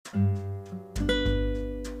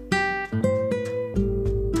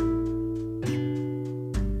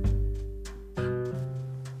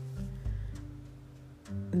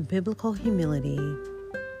Biblical humility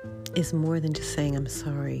is more than just saying I'm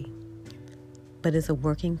sorry, but is a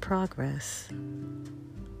work in progress.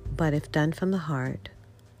 But if done from the heart,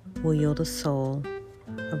 will yield a soul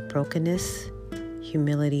of brokenness,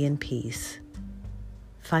 humility, and peace.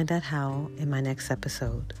 Find out how in my next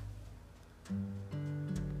episode.